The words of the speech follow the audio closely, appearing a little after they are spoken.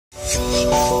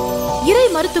இறை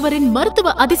மருத்துவரின்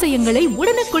மருத்துவ அதிசயங்களை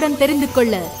உடனுக்குடன் தெரிந்து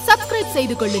கொள்ள சப்ஸ்கிரைப்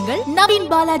செய்து கொள்ளுங்கள் நவீன்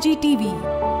பாலாஜி டிவி.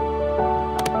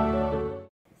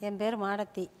 என் பேர்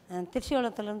மாடத்தி.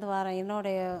 திருச்சிவளத்திலிருந்து வரேன்.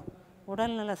 என்னுடைய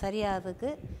உடல்நிலை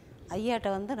சரியாகிறதுக்கு ஐயாட்ட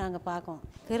வந்து நாங்கள் பார்க்கோம்.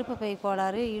 கருப்பு பை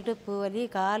கோளாறு, இடுப்பு வலி,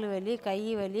 கால் வலி, கை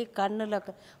வலி, கண்ணில்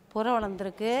புற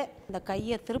வளர்ந்துருக்கு. இந்த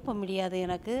கையை திருப்ப முடியாது.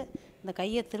 எனக்கு இந்த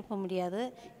கையை திருப்ப முடியாது.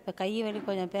 இப்போ கை வலி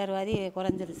கொஞ்சம் பேர்வாதி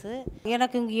குறைஞ்சிருச்சு.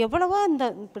 எனக்கு இங்கே எவ்வளவோ இந்த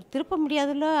இப்போ திருப்ப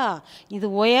முடியாதுல்ல. இது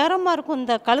உயரமாக இருக்கும்.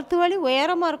 இந்த கழுத்து வலி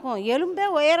உயரமாக இருக்கும், எலும்பே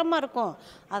உயரமாக இருக்கும்.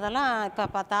 அதெல்லாம் இப்போ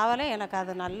பார்த்தாவலே எனக்கு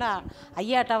அது நல்லா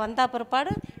ஐயாட்ட வந்த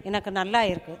பிற்பாடு எனக்கு நல்லா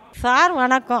இருக்குது. சார்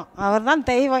வணக்கம். அவர் தான்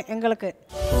தெய்வம் எங்களுக்கு.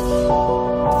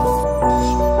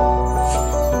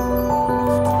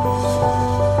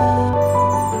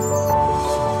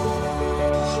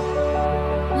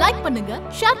 லைக் பண்ணுங்க,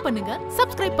 ஷேர் பண்ணுங்க,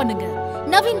 சப்ஸ்கிரைப் பண்ணுங்க.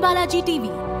 நவீன் பாலாஜி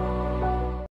டிவி.